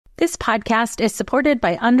This podcast is supported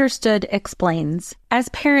by Understood Explains. As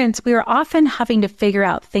parents, we are often having to figure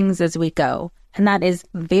out things as we go, and that is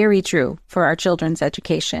very true for our children's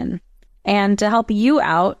education. And to help you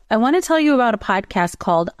out, I want to tell you about a podcast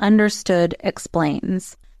called Understood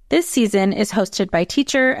Explains. This season is hosted by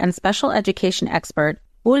teacher and special education expert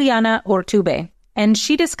Juliana Urtubey, and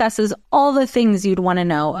she discusses all the things you'd want to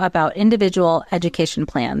know about individual education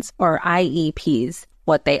plans, or IEPs,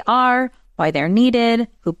 what they are, why they're needed,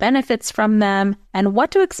 who benefits from them, and what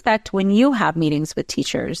to expect when you have meetings with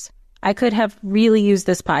teachers. I could have really used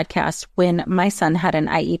this podcast when my son had an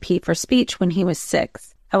IEP for speech when he was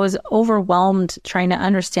 6. I was overwhelmed trying to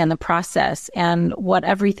understand the process and what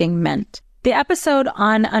everything meant. The episode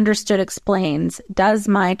on Understood Explains, Does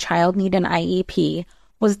My Child Need an IEP?,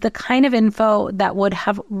 was the kind of info that would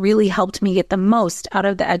have really helped me get the most out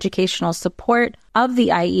of the educational support of the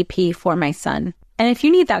IEP for my son. And if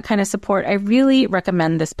you need that kind of support, I really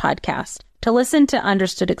recommend this podcast. To listen to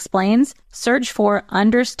Understood Explains, search for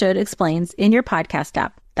Understood Explains in your podcast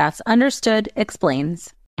app. That's Understood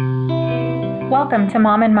Explains. Welcome to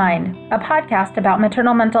Mom in Mind, a podcast about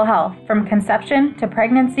maternal mental health from conception to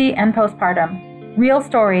pregnancy and postpartum. Real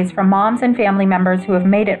stories from moms and family members who have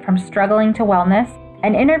made it from struggling to wellness,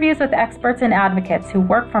 and interviews with experts and advocates who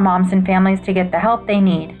work for moms and families to get the help they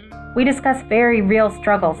need. We discuss very real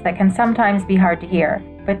struggles that can sometimes be hard to hear,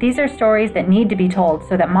 but these are stories that need to be told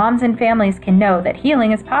so that moms and families can know that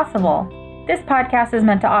healing is possible. This podcast is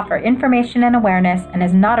meant to offer information and awareness and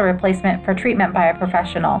is not a replacement for treatment by a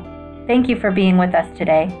professional. Thank you for being with us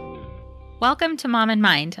today. Welcome to Mom in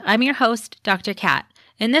Mind. I'm your host, Dr. Kat.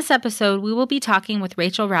 In this episode, we will be talking with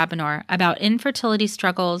Rachel Rabinor about infertility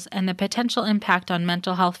struggles and the potential impact on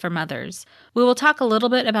mental health for mothers. We will talk a little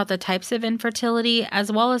bit about the types of infertility,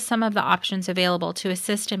 as well as some of the options available to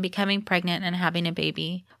assist in becoming pregnant and having a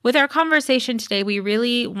baby. With our conversation today, we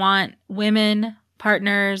really want women,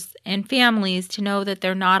 partners, and families to know that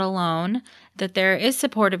they're not alone, that there is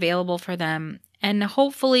support available for them, and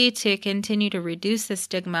hopefully to continue to reduce the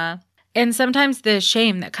stigma and sometimes the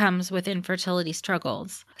shame that comes with infertility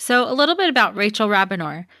struggles. So a little bit about Rachel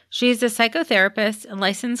Rabinor. She's a psychotherapist and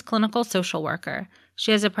licensed clinical social worker.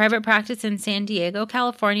 She has a private practice in San Diego,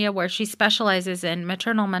 California, where she specializes in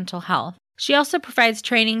maternal mental health. She also provides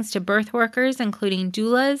trainings to birth workers, including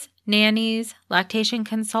doulas, nannies, lactation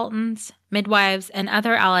consultants, midwives, and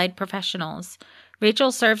other allied professionals.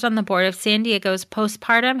 Rachel serves on the board of San Diego's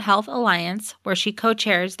Postpartum Health Alliance, where she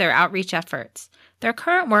co-chairs their outreach efforts. Their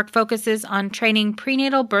current work focuses on training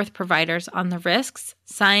prenatal birth providers on the risks,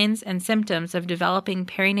 signs, and symptoms of developing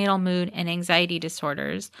perinatal mood and anxiety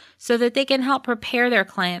disorders so that they can help prepare their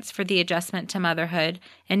clients for the adjustment to motherhood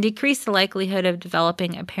and decrease the likelihood of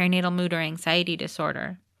developing a perinatal mood or anxiety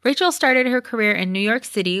disorder. Rachel started her career in New York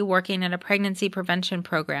City working at a pregnancy prevention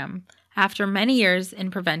program. After many years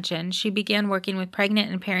in prevention, she began working with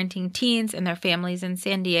pregnant and parenting teens and their families in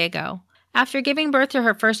San Diego. After giving birth to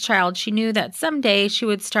her first child, she knew that someday she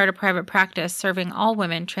would start a private practice serving all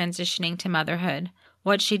women transitioning to motherhood.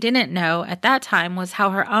 What she didn't know at that time was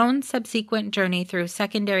how her own subsequent journey through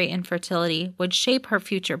secondary infertility would shape her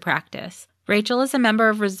future practice. Rachel is a member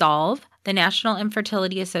of Resolve, the National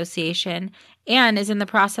Infertility Association, and is in the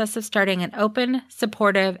process of starting an open,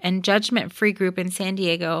 supportive, and judgment-free group in San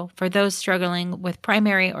Diego for those struggling with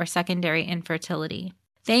primary or secondary infertility.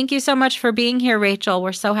 Thank you so much for being here, Rachel.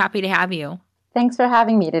 We're so happy to have you. Thanks for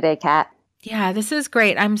having me today, Kat. Yeah, this is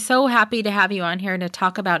great. I'm so happy to have you on here to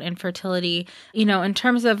talk about infertility. You know, in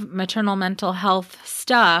terms of maternal mental health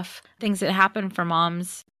stuff, things that happen for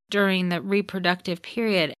moms during the reproductive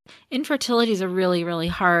period, infertility is a really, really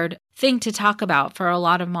hard thing to talk about for a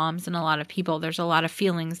lot of moms and a lot of people. There's a lot of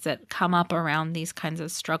feelings that come up around these kinds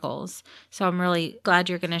of struggles. So I'm really glad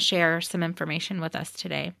you're going to share some information with us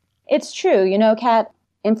today. It's true. You know, Kat,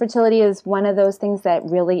 infertility is one of those things that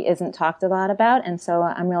really isn't talked a lot about. And so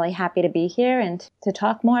I'm really happy to be here and to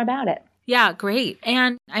talk more about it. Yeah, great.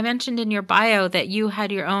 And I mentioned in your bio that you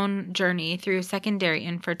had your own journey through secondary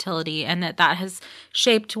infertility and that has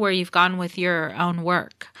shaped where you've gone with your own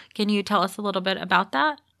work. Can you tell us a little bit about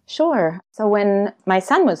that? Sure. So when my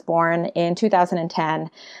son was born in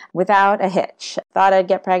 2010, without a hitch, thought I'd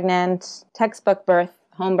get pregnant, textbook birth,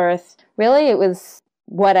 home birth. Really, it was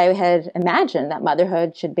what I had imagined that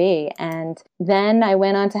motherhood should be. And then I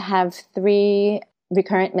went on to have 3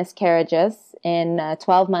 recurrent miscarriages in a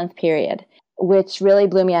 12-month period, which really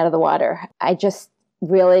blew me out of the water. I just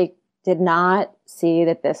really did not see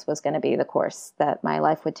that this was going to be the course that my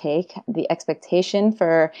life would take. The expectation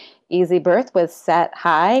for easy birth was set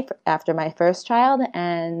high after my first child,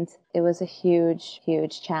 and it was a huge,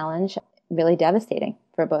 huge challenge, really devastating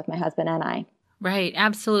for both my husband and I. Right,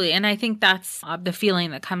 absolutely. And I think that's the feeling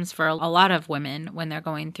that comes for a lot of women when they're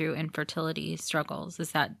going through infertility struggles,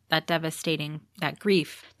 is that devastating, that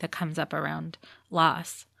grief that comes up around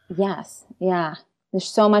loss. Yes, yeah. There's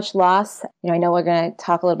so much loss. I know we're going to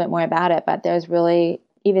talk a little bit more about it, but there's really,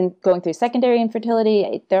 even going through secondary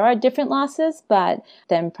infertility, there are different losses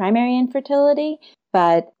than primary infertility.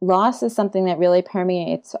 But loss is something that really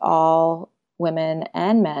permeates all women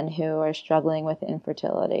and men who are struggling with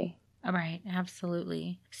infertility. Right,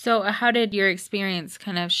 absolutely. So how did your experience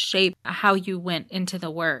kind of shape how you went into the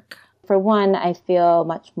work? For one, I feel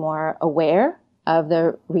much more aware of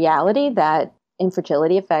the reality that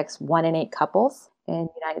infertility affects 1 in 8 couples in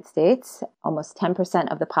the United States. Almost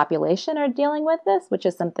 10% of the population are dealing with this, which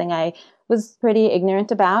is something I was pretty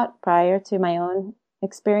ignorant about prior to my own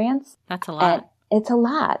experience. That's a lot. And it's a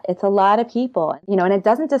lot. It's a lot of people, and it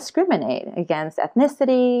doesn't discriminate against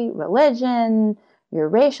ethnicity, religion, your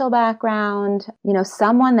racial background.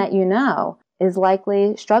 Someone that is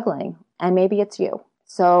likely struggling, and maybe it's you.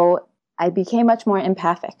 So I became much more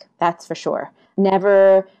empathic, that's for sure.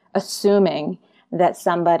 Never assuming that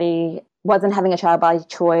somebody wasn't having a child by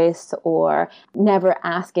choice, or never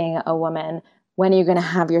asking a woman, when are you going to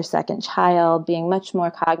have your second child? Being much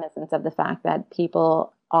more cognizant of the fact that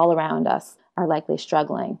people all around us are likely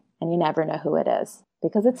struggling, and you never know who it is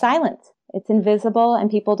because it's silent. It's invisible,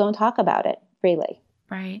 and people don't talk about it freely.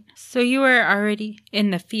 Right. So you were already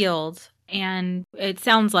in the field, and it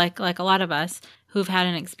sounds like a lot of us who've had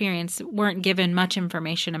an experience weren't given much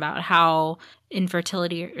information about how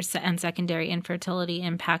infertility and secondary infertility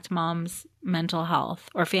impact mom's mental health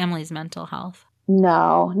or family's mental health.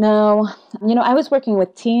 No. I was working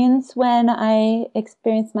with teens when I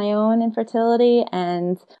experienced my own infertility,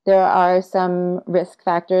 and there are some risk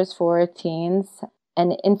factors for teens,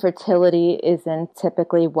 and infertility isn't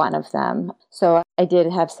typically one of them. So I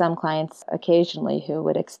did have some clients occasionally who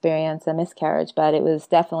would experience a miscarriage, but it was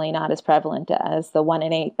definitely not as prevalent as the 1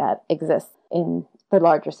 in 8 that exists in the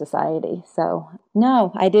larger society. So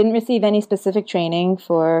no, I didn't receive any specific training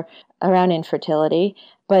around infertility,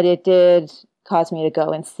 but it did cause me to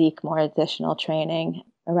go and seek more additional training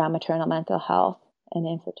around maternal mental health and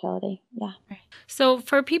infertility. Yeah. So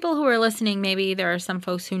for people who are listening, maybe there are some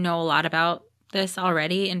folks who know a lot about this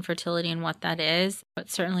already, infertility and what that is, but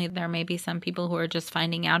certainly there may be some people who are just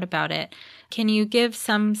finding out about it. Can you give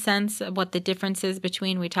some sense of what the difference is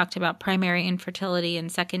between, we talked about primary infertility and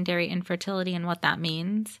secondary infertility, and what that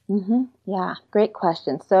means? Mm-hmm. Yeah, great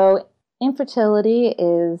question. So infertility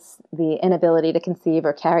is the inability to conceive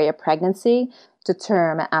or carry a pregnancy to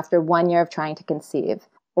term after 1 year of trying to conceive,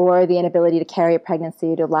 or the inability to carry a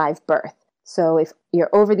pregnancy to live birth. So if you're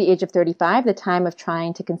over the age of 35, the time of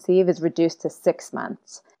trying to conceive is reduced to 6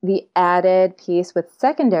 months. The added piece with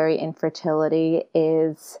secondary infertility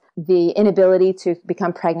is the inability to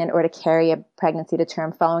become pregnant or to carry a pregnancy to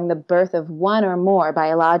term following the birth of 1 or more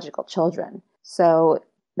biological children. So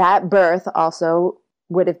that birth also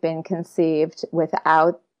would have been conceived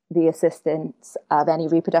without the assistance of any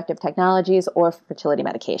reproductive technologies or fertility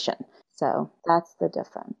medication. So that's the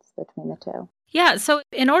difference between the two. Yeah. So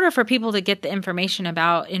in order for people to get the information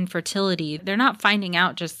about infertility, they're not finding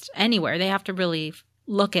out just anywhere. They have to really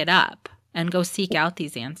look it up and go seek out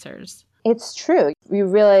these answers. It's true. You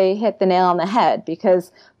really hit the nail on the head,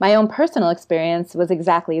 because my own personal experience was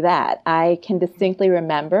exactly that. I can distinctly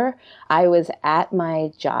remember I was at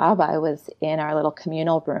my job. I was in our little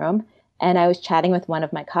communal room, and I was chatting with one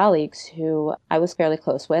of my colleagues who I was fairly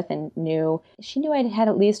close with, and she knew I'd had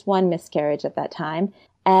at least 1 miscarriage at that time.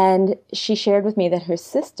 And she shared with me that her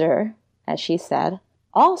sister, as she said,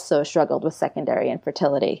 also struggled with secondary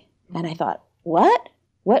infertility. And I thought, what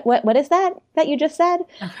is that you just said?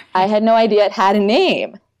 Okay. I had no idea it had a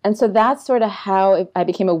name. And so that's sort of how I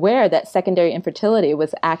became aware that secondary infertility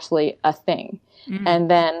was actually a thing. Mm-hmm.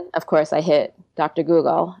 And then, of course, I hit Dr.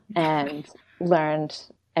 Google and learned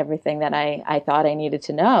everything that I thought I needed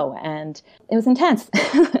to know. And it was intense.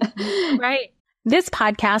 Right. This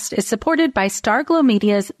podcast is supported by Starglow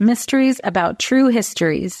Media's Mysteries About True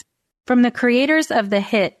Histories. From the creators of the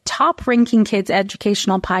hit top-ranking kids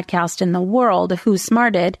educational podcast in the world, Who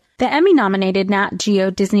Smarted, the Emmy-nominated Nat Geo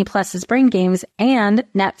Disney Plus's Brain Games, and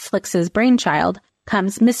Netflix's Brainchild,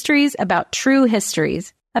 comes Mysteries About True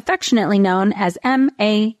Histories, affectionately known as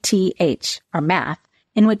MATH, or math,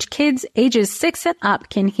 in which kids ages 6 and up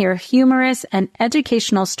can hear humorous and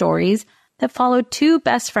educational stories that follow 2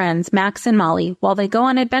 best friends, Max and Molly, while they go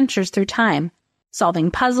on adventures through time, solving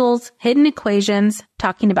puzzles, hidden equations,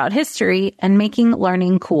 talking about history, and making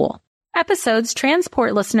learning cool. Episodes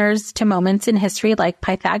transport listeners to moments in history like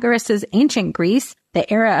Pythagoras' ancient Greece,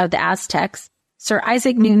 the era of the Aztecs, Sir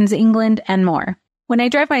Isaac Newton's England, and more. When I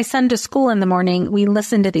drive my son to school in the morning, we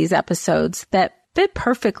listen to these episodes that fit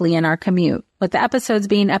perfectly in our commute, with the episodes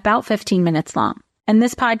being about 15 minutes long. And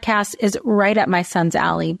this podcast is right up my son's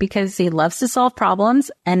alley because he loves to solve problems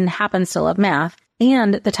and happens to love math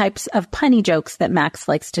and the types of punny jokes that Max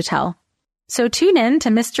likes to tell. So tune in to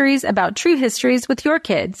Mysteries About True Histories with your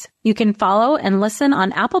kids. You can follow and listen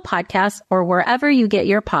on Apple Podcasts or wherever you get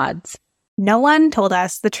your pods. No one told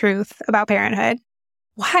us the truth about parenthood.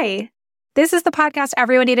 Why? This is the podcast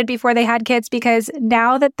everyone needed before they had kids because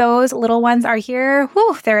now that those little ones are here,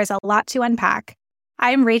 there is a lot to unpack.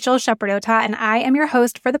 I'm Rachel Shepardota, and I am your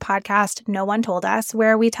host for the podcast No One Told Us,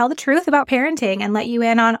 where we tell the truth about parenting and let you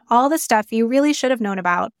in on all the stuff you really should have known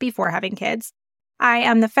about before having kids. I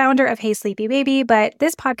am the founder of Hey Sleepy Baby, but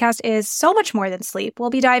this podcast is so much more than sleep. We'll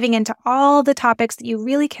be diving into all the topics that you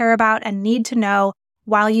really care about and need to know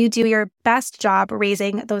while you do your best job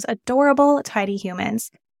raising those adorable, tiny humans.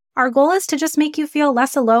 Our goal is to just make you feel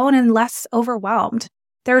less alone and less overwhelmed.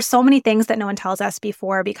 There are so many things that no one tells us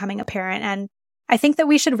before becoming a parent, and I think that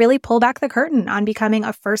we should really pull back the curtain on becoming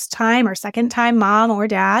a first-time or second-time mom or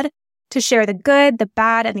dad to share the good, the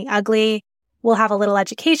bad, and the ugly. We'll have a little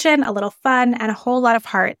education, a little fun, and a whole lot of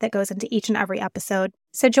heart that goes into each and every episode.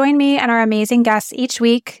 So join me and our amazing guests each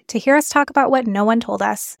week to hear us talk about what no one told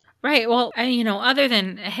us. Right. Well, other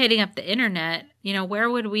than hitting up the internet,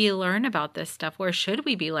 where would we learn about this stuff? Where should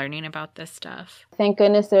we be learning about this stuff? Thank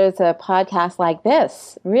goodness there's a podcast like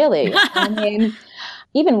this, really. I mean,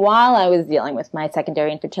 even while I was dealing with my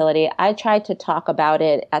secondary infertility, I tried to talk about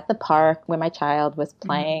it at the park where my child was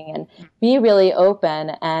playing and be really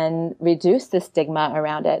open and reduce the stigma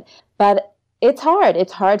around it. But it's hard.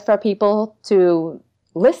 It's hard for people to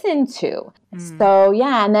listen to. So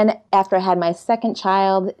and then after I had my second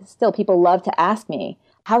child, still people love to ask me,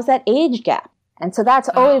 how's that age gap? And so that's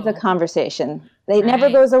always a conversation. It never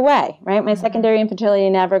goes away, right? My secondary infertility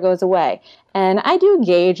never goes away. And I do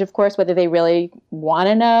gauge, of course, whether they really want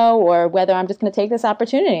to know or whether I'm just going to take this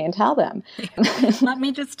opportunity and tell them. Let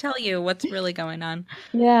me just tell you what's really going on.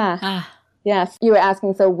 Yeah. Yes. You were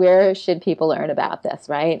asking, so where should people learn about this,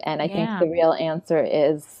 right? And I think the real answer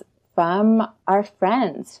is from our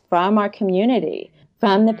friends, from our community,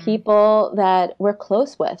 from the people that we're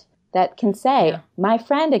close with that can say, my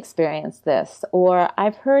friend experienced this, or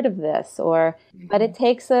I've heard of this, but it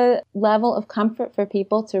takes a level of comfort for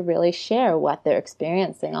people to really share what they're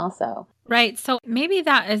experiencing also. Right. So maybe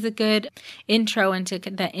that is a good intro into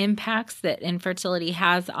the impacts that infertility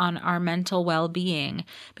has on our mental well-being,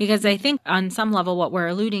 because I think on some level what we're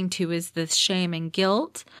alluding to is this shame and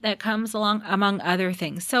guilt that comes along, among other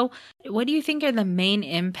things. So what do you think are the main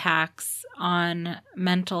impacts on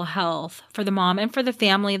mental health for the mom and for the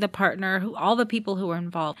family, the partner, all the people who are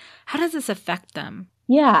involved? How does this affect them?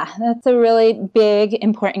 Yeah, that's a really big,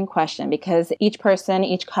 important question because each person,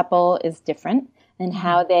 each couple is different. And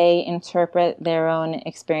how they interpret their own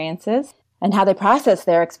experiences and how they process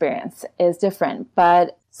their experience is different.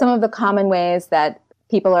 But some of the common ways that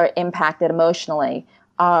people are impacted emotionally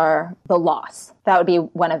are the loss. That would be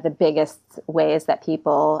one of the biggest ways that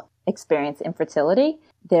people experience infertility.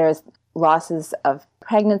 There's losses of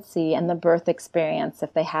pregnancy and the birth experience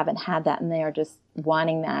if they haven't had that and they are just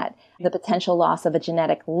wanting that. The potential loss of a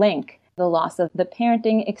genetic link, the loss of the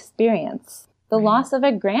parenting experience, the loss of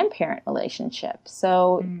a grandparent relationship.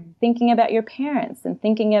 So thinking about your parents and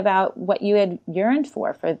thinking about what you had yearned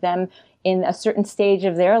for them in a certain stage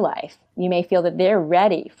of their life. You may feel that they're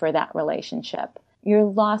ready for that relationship. Your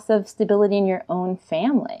loss of stability in your own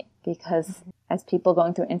family, because as people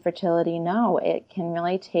going through infertility know, it can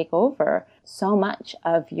really take over so much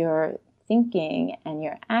of your thinking and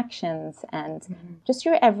your actions and just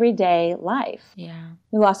your everyday life. Yeah.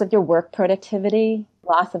 The loss of your work productivity,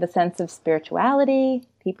 loss of a sense of spirituality.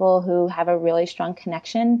 People who have a really strong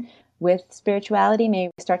connection with spirituality may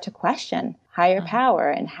start to question higher power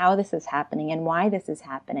and how this is happening and why this is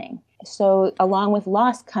happening. So along with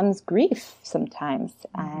loss comes grief sometimes.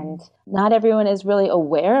 And not everyone is really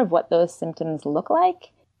aware of what those symptoms look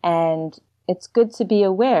like. And it's good to be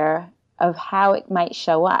aware of how it might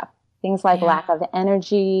show up. Things like lack of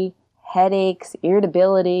energy, headaches,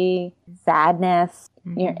 irritability, sadness,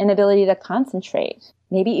 your inability to concentrate,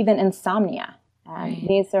 maybe even insomnia.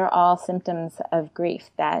 These are all symptoms of grief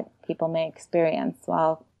that people may experience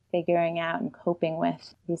while figuring out and coping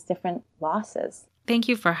with these different losses. Thank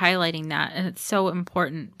you for highlighting that. And it's so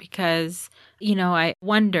important because, I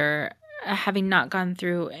wonder, having not gone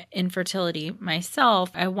through infertility myself,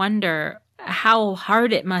 I wonder how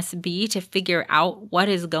hard it must be to figure out what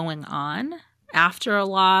is going on after a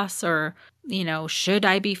loss or should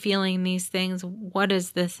I be feeling these things? What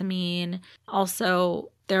does this mean?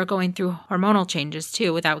 Also, they're going through hormonal changes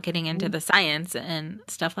too, without getting into the science and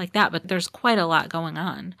stuff like that. But there's quite a lot going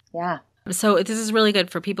on. Yeah. So this is really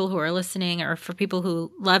good for people who are listening, or for people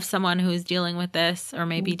who love someone who's dealing with this or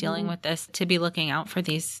maybe dealing with this, to be looking out for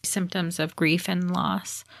these symptoms of grief and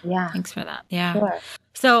loss. Yeah. Thanks for that. Yeah. Sure.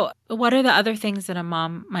 So what are the other things that a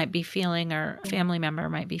mom might be feeling or a family member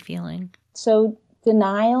might be feeling? So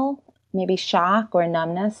denial, maybe shock or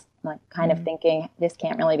numbness, like kind of thinking this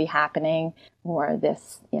can't really be happening, or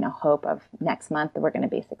this, hope of next month that we're going to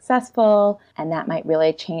be successful. And that might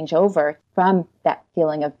really change over from that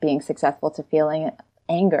feeling of being successful to feeling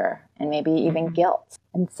anger and maybe even guilt.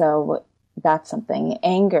 And so that's something.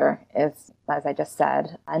 Anger is, as I just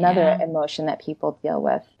said, another emotion that people deal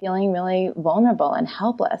with, feeling really vulnerable and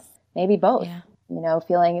helpless, maybe both. Yeah.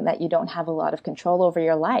 Feeling that you don't have a lot of control over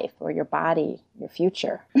your life or your body, your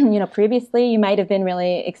future. Previously you might have been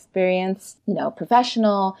really experienced,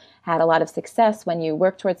 professional, had a lot of success. When you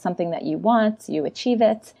work towards something that you want, you achieve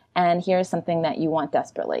it. And here's something that you want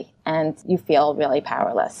desperately, and you feel really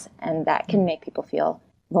powerless. And that can make people feel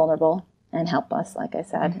vulnerable and helpless, like I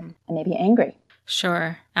said, and maybe angry.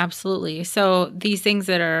 Sure, absolutely. So these things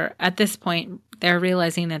that are at this point, they're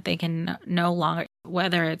realizing that they can no longer,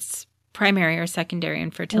 whether it's primary or secondary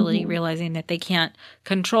infertility, realizing that they can't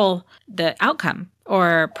control the outcome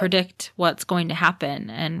or predict what's going to happen,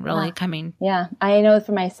 and really coming. Yeah, I know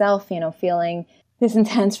for myself, feeling this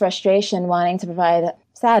intense frustration, wanting to provide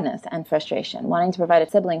sadness and frustration, wanting to provide a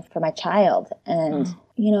sibling for my child. And,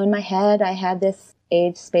 in my head, I had this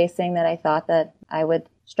age spacing that I thought that I would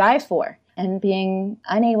strive for, and being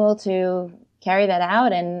unable to carry that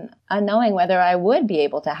out and unknowing whether I would be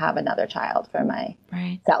able to have another child for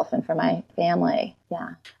myself and for my family. Yeah.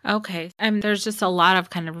 Okay. There's just a lot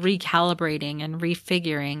of kind of recalibrating and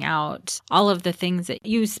refiguring out all of the things that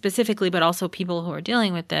you specifically, but also people who are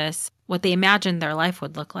dealing with this, what they imagined their life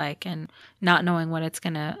would look like, and not knowing what it's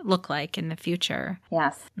going to look like in the future.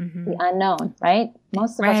 Yes. The unknown, right?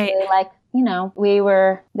 Most of us really like,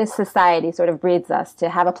 this society sort of breeds us to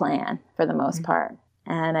have a plan for the most part.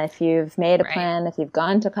 And if you've made a plan, if you've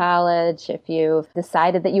gone to college, if you've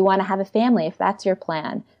decided that you want to have a family, if that's your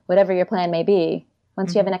plan, whatever your plan may be,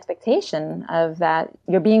 once you have an expectation of that,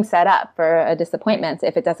 you're being set up for a disappointment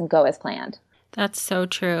if it doesn't go as planned. That's so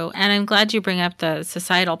true. And I'm glad you bring up the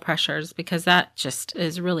societal pressures, because that just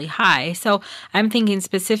is really high. So I'm thinking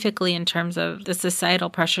specifically in terms of the societal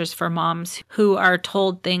pressures for moms who are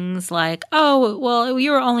told things like, oh, well,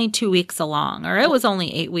 you were only 2 weeks along, or it was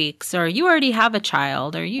only 8 weeks, or you already have a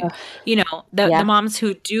child, or the moms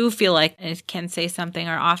who do feel like it can say something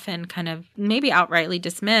are often kind of maybe outrightly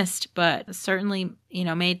dismissed, but certainly,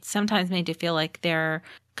 sometimes made to feel like their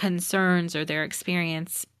concerns or their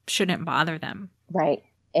experience shouldn't bother them. Right.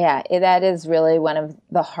 Yeah, that is really one of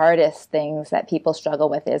the hardest things that people struggle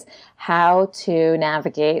with, is how to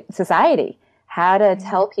navigate society, how to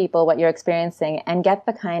tell people what you're experiencing and get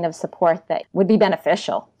the kind of support that would be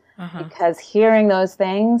beneficial. Because hearing those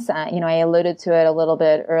things, I alluded to it a little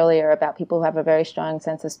bit earlier about people who have a very strong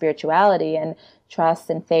sense of spirituality and trust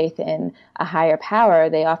and faith in a higher power,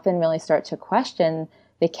 they often really start to question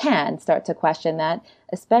that,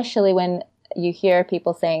 especially when you hear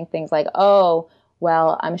people saying things like, oh,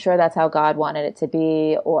 well, I'm sure that's how God wanted it to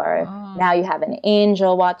be, or now you have an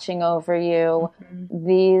angel watching over you.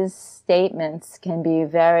 These statements can be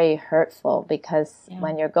very hurtful, because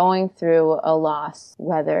when you're going through a loss,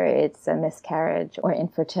 whether it's a miscarriage or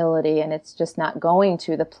infertility, and it's just not going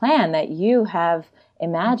to the plan that you have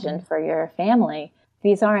imagined for your family,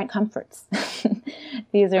 these aren't comforts.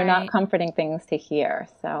 These are not comforting things to hear.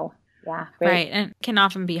 So yeah. Great. Right. And it can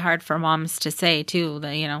often be hard for moms to say too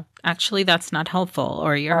that, actually that's not helpful,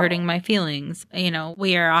 or you're hurting my feelings.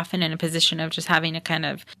 We are often in a position of just having to kind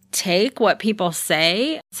of take what people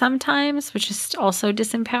say sometimes, which is also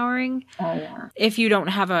disempowering. Oh yeah. If you don't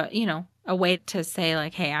have a way to say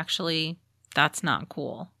like, hey, actually that's not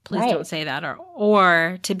cool. Please don't say that.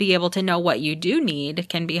 Or to be able to know what you do need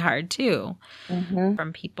can be hard too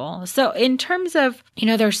from people. So in terms of,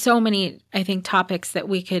 there's so many, I think, topics that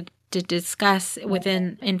we could to discuss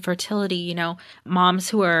within infertility, moms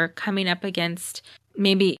who are coming up against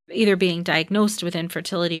maybe either being diagnosed with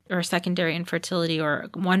infertility or secondary infertility, or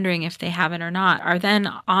wondering if they have it or not, are then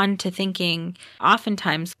on to thinking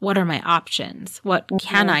oftentimes, what are my options? What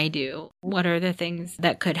can I do? What are the things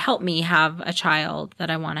that could help me have a child that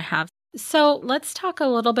I want to have? So let's talk a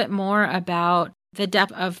little bit more about the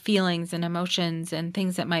depth of feelings and emotions and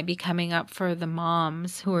things that might be coming up for the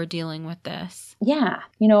moms who are dealing with this. Yeah.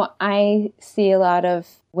 I see a lot of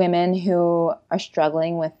women who are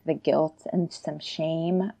struggling with the guilt and some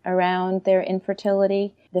shame around their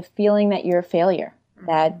infertility, the feeling that you're a failure,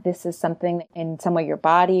 that this is something that in some way your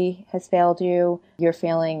body has failed you, you're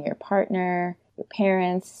failing your partner, your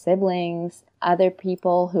parents, siblings, other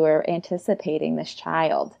people who are anticipating this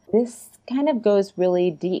child. This kind of goes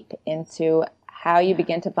really deep into how you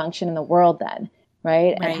begin to function in the world then,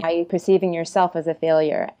 right? And how you're perceiving yourself as a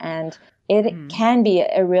failure. And it can be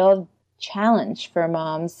a real challenge for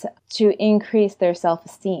moms to increase their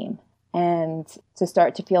self-esteem and to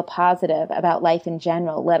start to feel positive about life in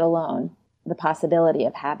general, let alone the possibility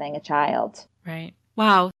of having a child. Right.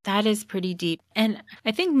 Wow, that is pretty deep. And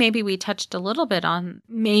I think maybe we touched a little bit on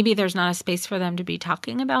maybe there's not a space for them to be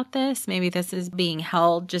talking about this. Maybe this is being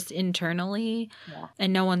held just internally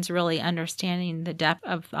and no one's really understanding the depth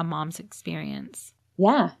of a mom's experience.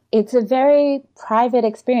 Yeah, it's a very private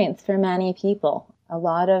experience for many people. A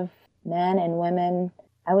lot of men and women,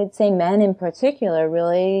 I would say men in particular,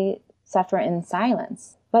 really suffer in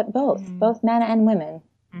silence, but both men and women.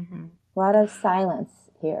 A lot of silence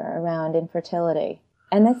here around infertility.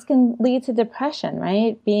 And this can lead to depression,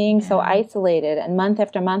 right? Being so isolated and month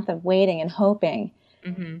after month of waiting and hoping.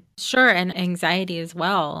 Sure. And anxiety as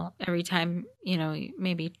well. Every time,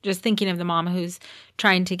 maybe just thinking of the mom who's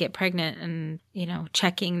trying to get pregnant and,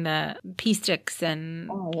 checking the pee sticks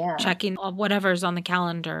and checking whatever's on the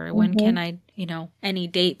calendar. When can I, any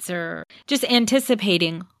dates or just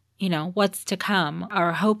anticipating, what's to come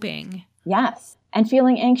or hoping. Yes. And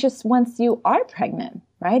feeling anxious once you are pregnant,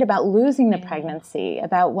 right? About losing the pregnancy,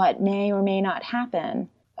 about what may or may not happen.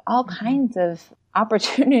 All kinds of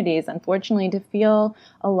opportunities, unfortunately, to feel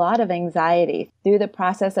a lot of anxiety through the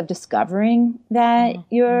process of discovering that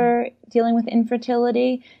you're dealing with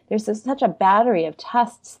infertility. There's such a battery of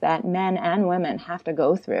tests that men and women have to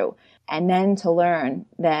go through. And then to learn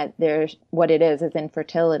that there's what it is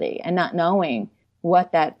infertility and not knowing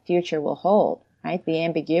what that future will hold. Right? The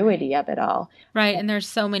ambiguity of it all. Right. And there's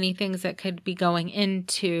so many things that could be going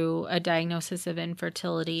into a diagnosis of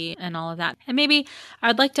infertility and all of that. And maybe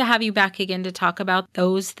I'd like to have you back again to talk about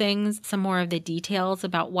those things, some more of the details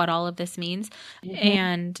about what all of this means.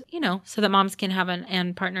 And, so that moms can have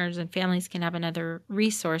and partners and families can have another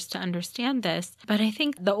resource to understand this. But I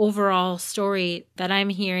think the overall story that I'm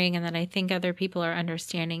hearing and that I think other people are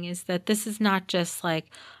understanding is that this is not just like,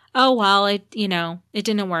 oh, well, it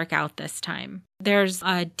didn't work out this time. There's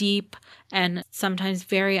a deep and sometimes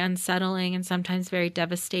very unsettling and sometimes very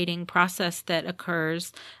devastating process that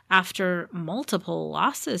occurs after multiple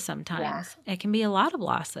losses sometimes. It can be a lot of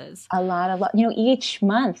losses. A lot of, each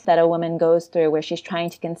month that a woman goes through where she's trying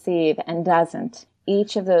to conceive and doesn't,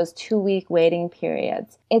 each of those 2-week waiting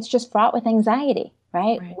periods, it's just fraught with anxiety,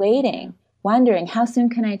 right? Waiting. Wondering, how soon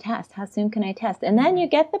can I test? How soon can I test? And then you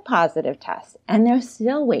get the positive test and they're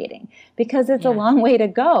still waiting because it's a long way to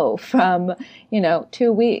go from,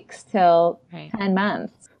 2 weeks till 10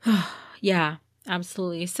 months. Yeah,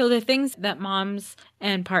 absolutely. So the things that moms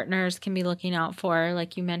and partners can be looking out for,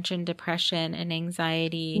 like you mentioned, depression and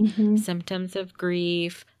anxiety, symptoms of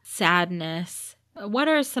grief, sadness. What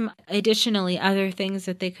are some additionally other things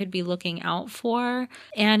that they could be looking out for?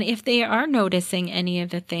 And if they are noticing any of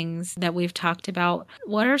the things that we've talked about,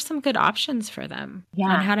 what are some good options for them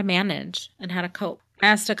on how to manage and how to cope? I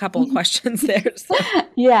asked a couple of questions there. So.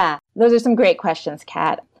 Yeah, those are some great questions,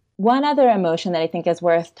 Kat. One other emotion that I think is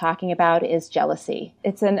worth talking about is jealousy.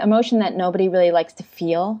 It's an emotion that nobody really likes to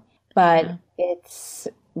feel, but it's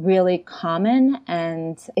really common,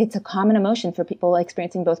 and it's a common emotion for people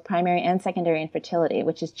experiencing both primary and secondary infertility,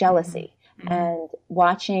 which is jealousy. And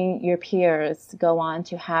watching your peers go on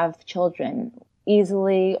to have children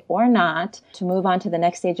easily or not, to move on to the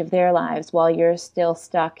next stage of their lives while you're still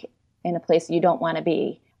stuck in a place you don't want to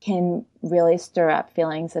be, can really stir up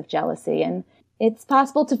feelings of jealousy. And it's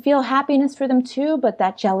possible to feel happiness for them too, but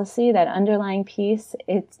that jealousy, that underlying piece,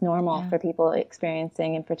 it's normal for people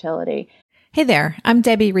experiencing infertility. Hey there, I'm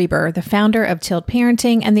Debbie Reber, the founder of Tilt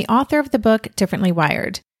Parenting and the author of the book Differently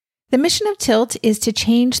Wired. The mission of Tilt is to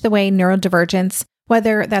change the way neurodivergence,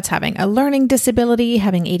 whether that's having a learning disability,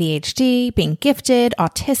 having ADHD, being gifted,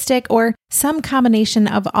 autistic, or some combination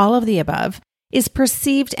of all of the above, is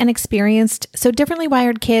perceived and experienced so differently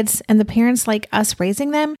wired kids and the parents like us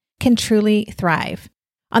raising them can truly thrive.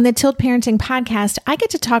 On the Tilt Parenting podcast, I get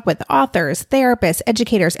to talk with authors, therapists,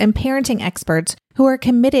 educators, and parenting experts who are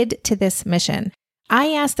committed to this mission.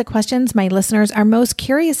 I ask the questions my listeners are most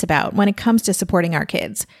curious about when it comes to supporting our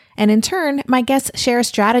kids. And in turn, my guests share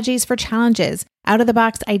strategies for challenges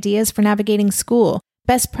out-of-the-box ideas for navigating school,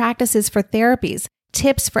 best practices for therapies,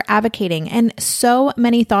 tips for advocating, and so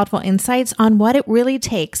many thoughtful insights on what it really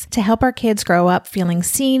takes to help our kids grow up feeling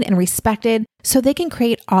seen and respected so they can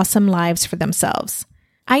create awesome lives for themselves.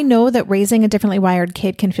 I know that raising a differently wired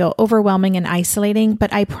kid can feel overwhelming and isolating,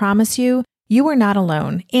 but I promise you, you are not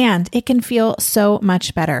alone, and it can feel so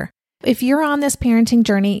much better. If you're on this parenting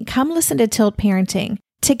journey, come listen to Tilt Parenting.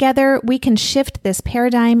 Together, we can shift this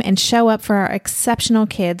paradigm and show up for our exceptional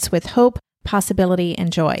kids with hope, possibility,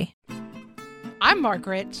 and joy. I'm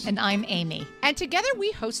Margaret. And I'm Amy. And together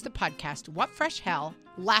we host the podcast, What Fresh Hell?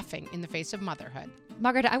 Laughing in the Face of Motherhood.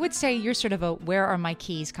 Margaret, I would say you're sort of a where are my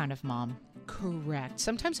keys kind of mom. Correct.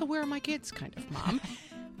 Sometimes a where are my kids kind of mom.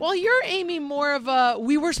 Well, you're, Amy, more of a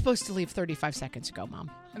we were supposed to leave 35 seconds ago, mom.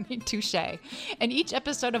 I mean, touche. In each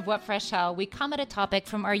episode of What Fresh Hell, we come at a topic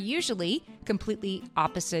from our usually completely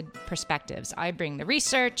opposite perspectives. I bring the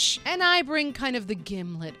research. And I bring kind of the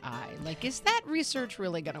gimlet eye. Like, is that research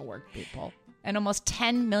really going to work, people? And almost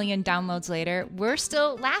 10 million downloads later, we're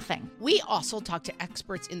still laughing. We also talk to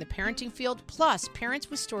experts in the parenting field, plus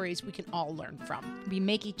parents with stories we can all learn from. We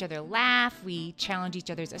make each other laugh, we challenge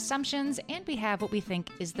each other's assumptions, and we have what we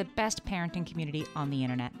think is the best parenting community on the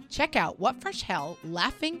internet. Check out What Fresh Hell?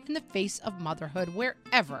 Laughing in the Face of Motherhood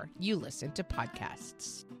wherever you listen to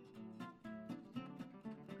podcasts.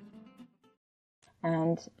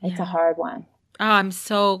 And it's a hard one. Oh, I'm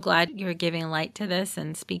so glad you're giving light to this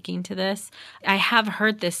and speaking to this. I have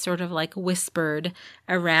heard this sort of like whispered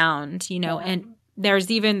around, and there's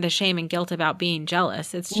even the shame and guilt about being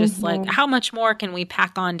jealous. It's just like, how much more can we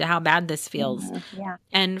pack on to how bad this feels? Yeah.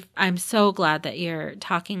 And I'm so glad that you're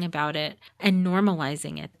talking about it and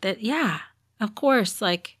normalizing it. That, yeah, of course,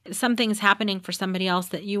 like something's happening for somebody else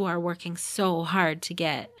that you are working so hard to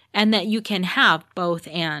get. And that you can have both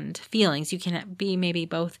and feelings. You can be maybe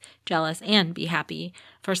both jealous and be happy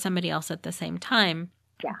for somebody else at the same time.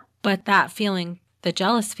 Yeah. But that feeling, the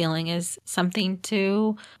jealous feeling, is something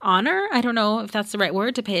to honor. I don't know if that's the right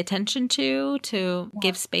word, to pay attention to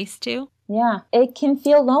give space to. Yeah. It can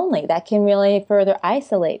feel lonely. That can really further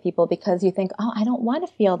isolate people because you think, oh, I don't want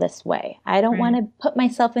to feel this way. I don't want to put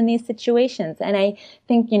myself in these situations. And I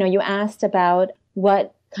think, you asked about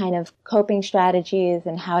what kind of coping strategies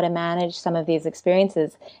and how to manage some of these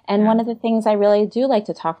experiences. And one of the things I really do like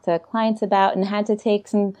to talk to clients about and had to take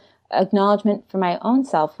some acknowledgement for my own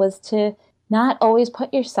self was to not always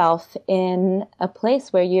put yourself in a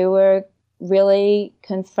place where you were really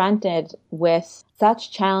confronted with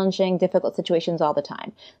such challenging, difficult situations all the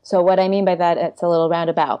time. So what I mean by that, it's a little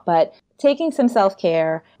roundabout, but taking some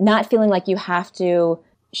self-care, not feeling like you have to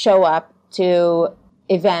show up to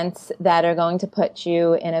events that are going to put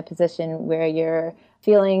you in a position where you're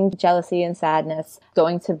feeling jealousy and sadness,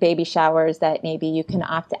 going to baby showers that maybe you can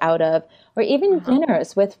opt out of, or even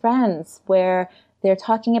dinners with friends where they're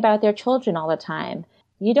talking about their children all the time.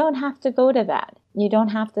 You don't have to go to that. You don't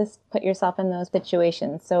have to put yourself in those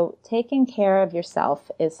situations. So taking care of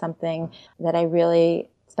yourself is something that I really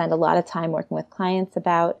spend a lot of time working with clients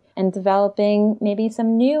about and developing maybe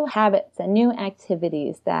some new habits and new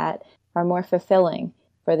activities that are more fulfilling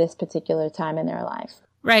for this particular time in their life.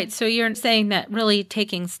 Right. So you're saying that really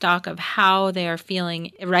taking stock of how they are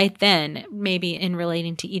feeling right then, maybe in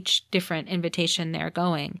relating to each different invitation they're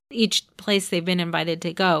going, each place they've been invited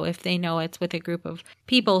to go, if they know it's with a group of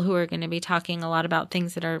people who are going to be talking a lot about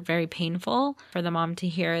things that are very painful, for the mom to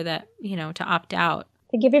hear that, to opt out.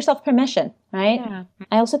 To give yourself permission, right? Yeah.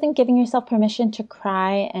 I also think giving yourself permission to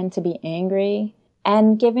cry and to be angry,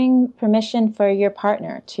 and giving permission for your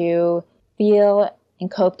partner to feel and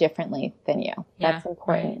cope differently than you. That's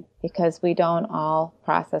important because we don't all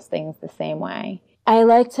process things the same way. I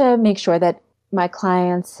like to make sure that my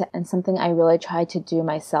clients, and something I really tried to do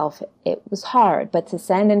myself, it was hard, but to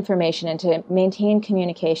send information and to maintain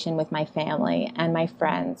communication with my family and my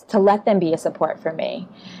friends, to let them be a support for me.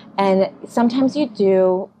 And sometimes you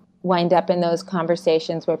do wind up in those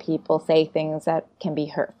conversations where people say things that can be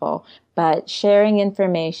hurtful. But sharing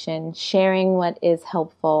information, sharing what is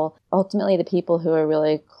helpful, ultimately the people who are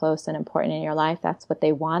really close and important in your life, that's what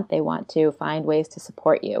they want. They want to find ways to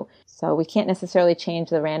support you. So we can't necessarily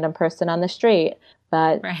change the random person on the street,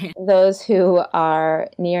 but those who are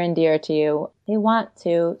near and dear to you, they want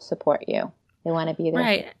to support you. They want to be there.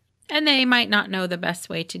 Right. And they might not know the best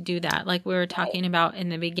way to do that. Like we were talking about in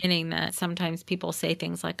the beginning, that sometimes people say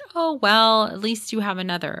things like, oh, well, at least you have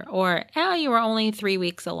another, or, oh, you were only 3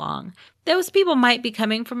 weeks along. those people might be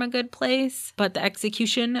coming from a good place, but the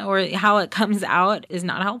execution or how it comes out is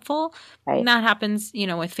not helpful. Right. And that happens,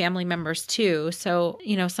 with family members too. So,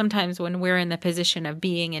 sometimes when we're in the position of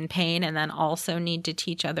being in pain and then also need to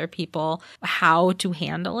teach other people how to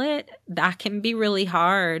handle it, that can be really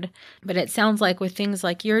hard. But it sounds like with things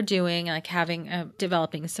like you're doing, like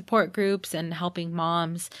developing support groups and helping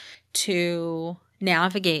moms to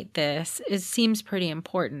navigate this, it seems pretty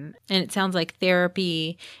important. And it sounds like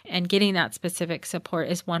therapy and getting that specific support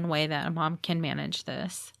is one way that a mom can manage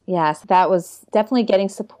this. Yes, that was definitely getting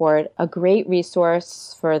support. A great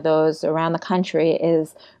resource for those around the country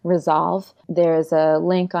is Resolve. There's a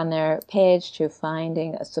link on their page to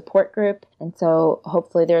finding a support group. And so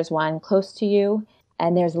hopefully there's one close to you.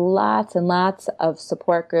 And there's lots and lots of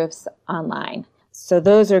support groups online. So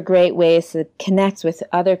those are great ways to connect with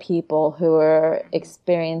other people who are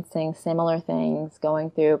experiencing similar things,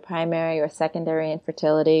 going through primary or secondary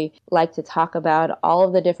infertility, like to talk about all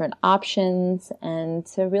of the different options and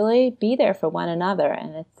to really be there for one another.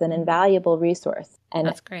 And it's an invaluable resource. And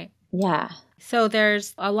that's great. Yeah. So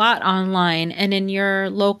there's a lot online, and in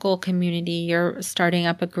your local community, you're starting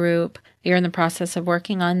up a group. You're in the process of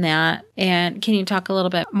working on that. And can you talk a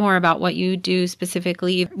little bit more about what you do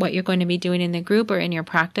specifically, what you're going to be doing in the group or in your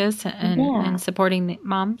practice and supporting the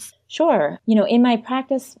moms? Sure. In my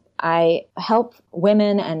practice, I help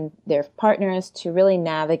women and their partners to really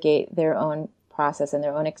navigate their own process and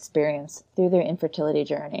their own experience through their infertility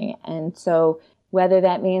journey. And so whether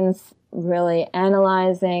that means really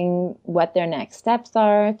analyzing what their next steps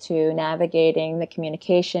are to navigating the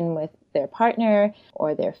communication with their partner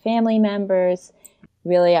or their family members.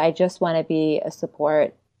 Really, I just want to be a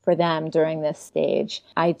support for them during this stage.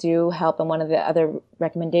 I do help, and one of the other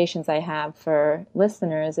recommendations I have for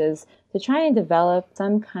listeners is to try and develop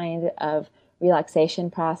some kind of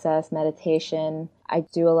relaxation process, meditation. I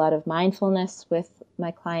do a lot of mindfulness with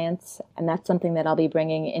my clients, and that's something that I'll be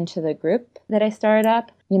bringing into the group that I started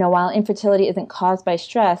up. While infertility isn't caused by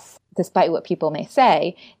stress, despite what people may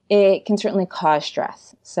say, it can certainly cause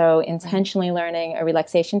stress. So intentionally learning a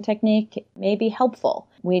relaxation technique may be helpful.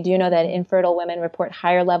 We do know that infertile women report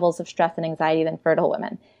higher levels of stress and anxiety than fertile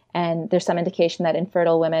women. And there's some indication that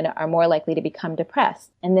infertile women are more likely to become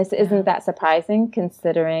depressed. And this isn't that surprising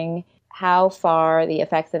considering how far the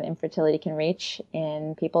effects of infertility can reach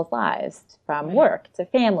in people's lives, from work to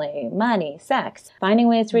family, money, sex. Finding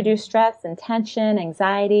ways to reduce stress and tension,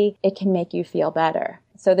 anxiety, it can make you feel better.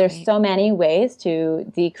 So there's so many ways to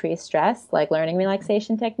decrease stress, like learning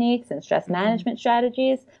relaxation techniques and stress management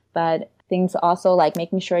strategies, but things also like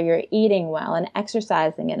making sure you're eating well and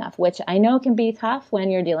exercising enough, which I know can be tough when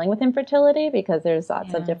you're dealing with infertility because there's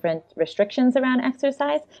lots of different restrictions around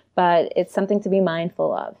exercise, but it's something to be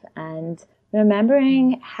mindful of. And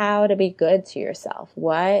remembering how to be good to yourself,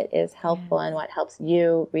 what is helpful and what helps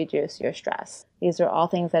you reduce your stress. These are all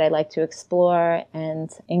things that I like to explore and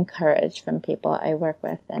encourage from people I work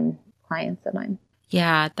with and clients of mine.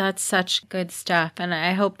 Yeah, that's such good stuff. And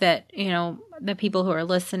I hope that, the people who are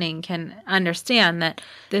listening can understand that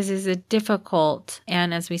this is a difficult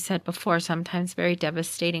and, as we said before, sometimes very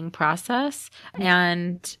devastating process.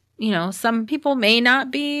 And some people may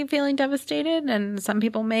not be feeling devastated and some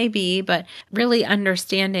people may be, but really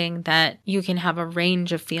understanding that you can have a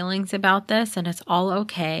range of feelings about this and it's all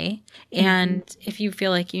okay. And if you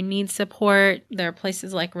feel like you need support, there are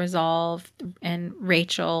places like Resolve and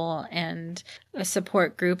Rachel and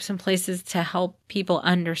support groups and places to help people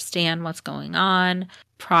understand what's going on,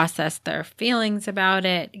 process their feelings about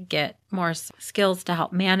it, get more skills to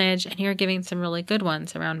help manage. And you're giving some really good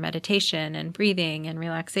ones around meditation and breathing and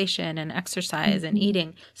relaxation and exercise and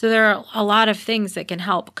eating. So there are a lot of things that can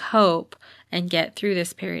help cope and get through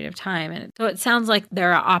this period of time. And so it sounds like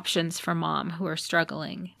there are options for mom who are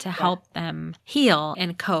struggling to help them heal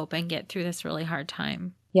and cope and get through this really hard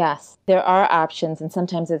time. Yes, there are options. And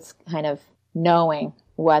sometimes it's kind of knowing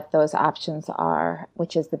what those options are,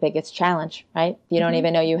 which is the biggest challenge, right? If you don't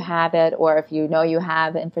even know you have it, or if you know you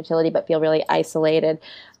have infertility but feel really isolated,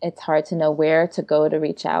 it's hard to know where to go to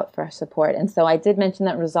reach out for support. And so I did mention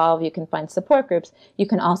that Resolve, you can find support groups. You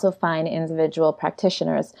can also find individual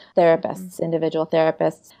practitioners, therapists, individual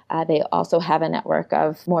therapists. They also have a network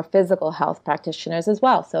of more physical health practitioners as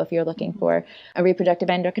well. So if you're looking for a reproductive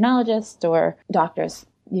endocrinologist or doctors,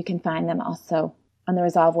 you can find them also on the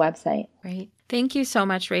Resolve website. Right. Thank you so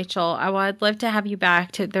much, Rachel. I'd love to have you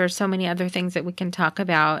back. There's so many other things that we can talk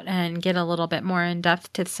about and get a little bit more in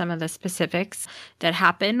depth to some of the specifics that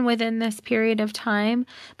happen within this period of time.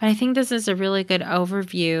 But I think this is a really good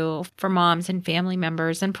overview for moms and family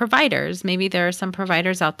members and providers. Maybe there are some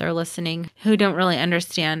providers out there listening who don't really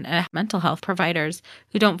understand, mental health providers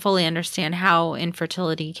who don't fully understand how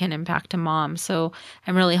infertility can impact a mom. So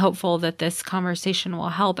I'm really hopeful that this conversation will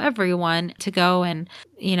help everyone to go and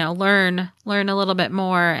learn a little bit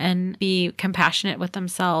more and be compassionate with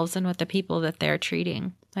themselves and with the people that they're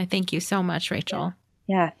treating. I thank you so much, Rachel.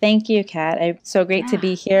 Yeah, thank you, Kat. It's so great to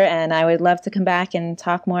be here, and I would love to come back and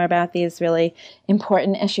talk more about these really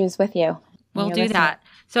important issues with you. We'll do that.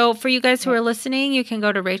 So for you guys who are listening, you can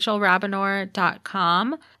go to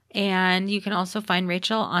rachelrabinor.com, and you can also find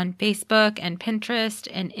Rachel on Facebook and Pinterest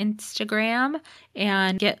and Instagram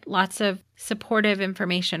and get lots of supportive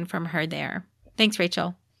information from her there. Thanks,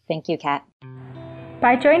 Rachel. Thank you, Kat.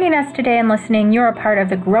 By joining us today and listening, you're a part of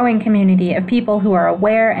the growing community of people who are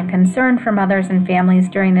aware and concerned for mothers and families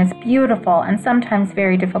during this beautiful and sometimes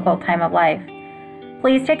very difficult time of life.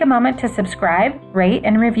 Please take a moment to subscribe, rate,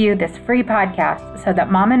 and review this free podcast so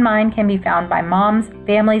that Mom and Mind can be found by moms,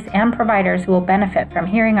 families, and providers who will benefit from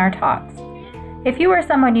hearing our talks. If you or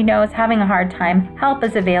someone you know is having a hard time, help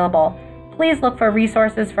is available. Please look for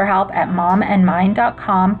resources for help at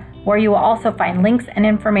momandmind.com, where you will also find links and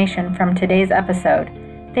information from today's episode.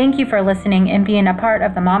 Thank you for listening and being a part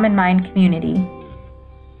of the Mom and Mind community.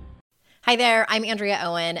 Hi there, I'm Andrea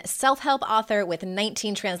Owen, self-help author with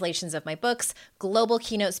 19 translations of my books, global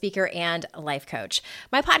keynote speaker, and life coach.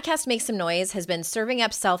 My podcast, Make Some Noise, has been serving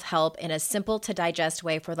up self-help in a simple-to-digest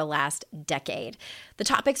way for the last decade. The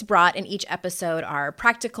topics brought in each episode are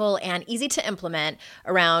practical and easy to implement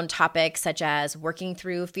around topics such as working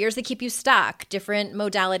through fears that keep you stuck, different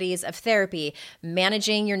modalities of therapy,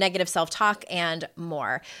 managing your negative self-talk, and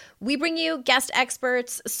more. We bring you guest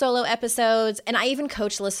experts, solo episodes, and I even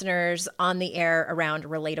coach listeners on the air around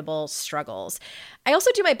relatable struggles. I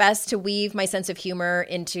also do my best to weave my sense of humor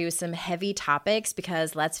into some heavy topics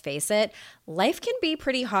because, let's face it, life can be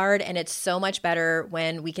pretty hard, and it's so much better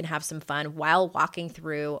when we can have some fun while walking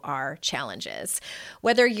through our challenges.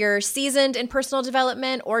 Whether you're seasoned in personal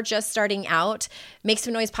development or just starting out, Make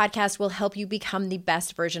Some Noise podcast will help you become the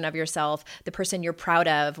best version of yourself, the person you're proud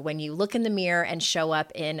of when you look in the mirror and show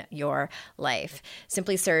up in your life.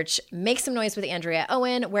 Simply search Make Some Noise with Andrea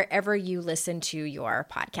Owen wherever you listen to your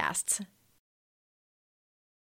podcasts.